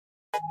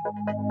Hey,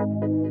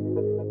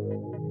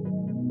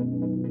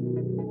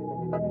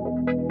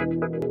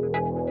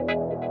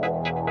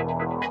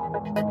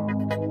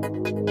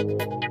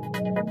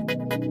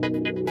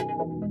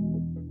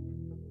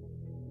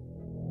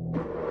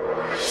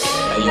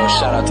 yo,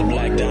 shout out to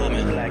Black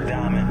Diamond. Black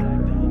Diamond.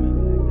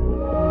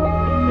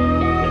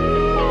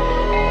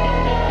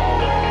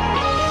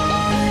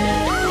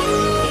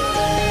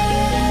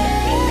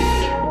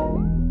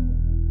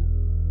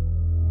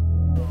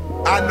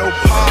 I know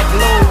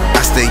Pablo.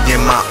 I stay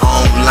in my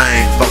own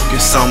lane,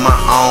 focus on my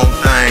own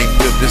thing,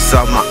 build this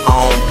off my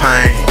own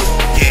pain.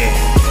 Yeah.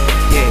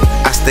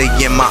 I stay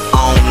in my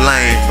own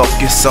lane,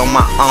 focus on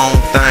my own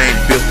thing,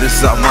 build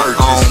this off my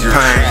own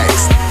pain.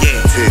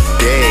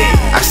 Today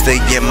I stay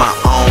in my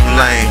own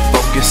lane,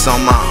 focus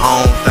on my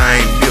own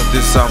thing, build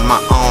this off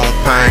my own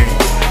pain.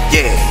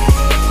 Yeah.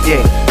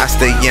 I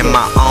stay in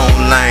my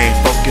own lane,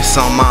 focus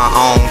on my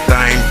own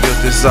thing, build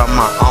this off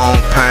my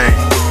own pain.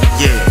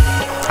 Yeah.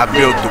 I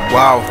built the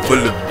wall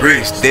full of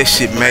bricks, that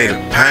shit made a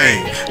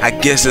pain. I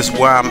guess that's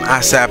why I'm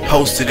outside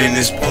posted in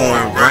this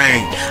pouring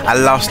rain. I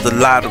lost a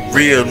lot of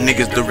real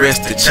niggas, the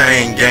rest the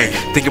chain gang.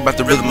 Think about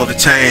the rhythm of the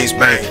chains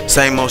bang.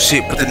 Same old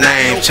shit, but the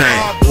name change.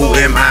 Who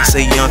am I?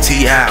 Say Young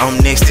T.I. I'm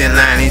next in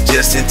line and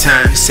just in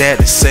time. It's sad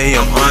to say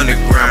I'm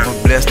underground,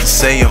 but blessed to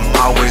say I'm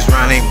always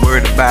round. Ain't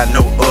worried about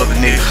no other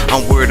nigga,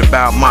 I'm worried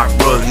about my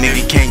brother nigga.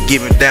 He can't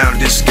give it down,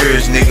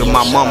 discouraged nigga.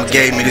 My mama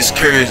gave me this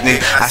courage nigga.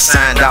 I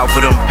signed out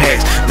for them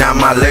packs, now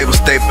my label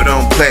stapled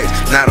on plaques.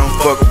 Now don't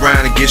fuck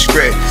around and get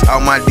scratched. All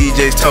my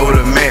DJs told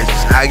her match.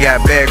 I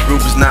got bad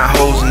groupers, not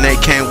hoes, and they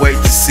can't wait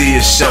to see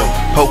a show.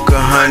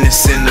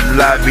 Pocahontas in the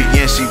lobby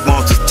and she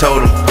wants a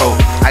totem pole.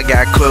 I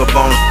got club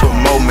owners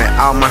promoting,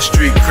 all my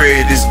street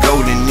cred is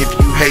golden. If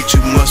you hate,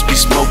 you must be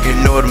smoking,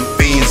 or them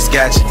fiends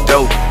got you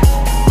dope.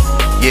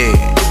 Yeah.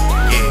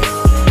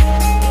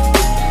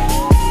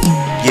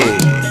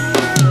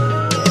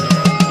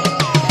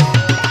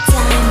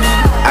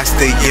 I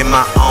stay in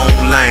my own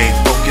lane,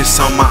 focus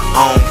on my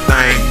own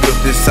thing, build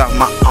this out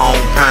my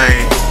own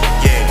pain.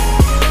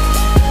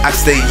 Yeah. I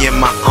stay in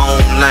my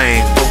own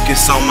lane,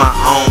 focus on my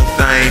own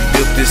thing,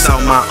 build this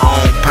out my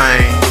own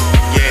pain.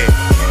 Yeah.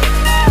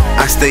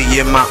 I stay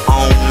in my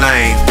own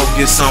lane,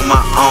 focus on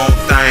my own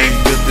thing,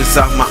 build this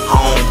out my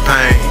own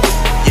pain.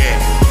 Yeah.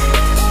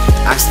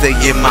 I stay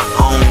in my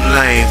own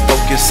lane,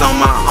 focus on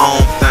my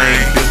own thing,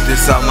 build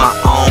this out my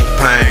own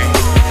pain.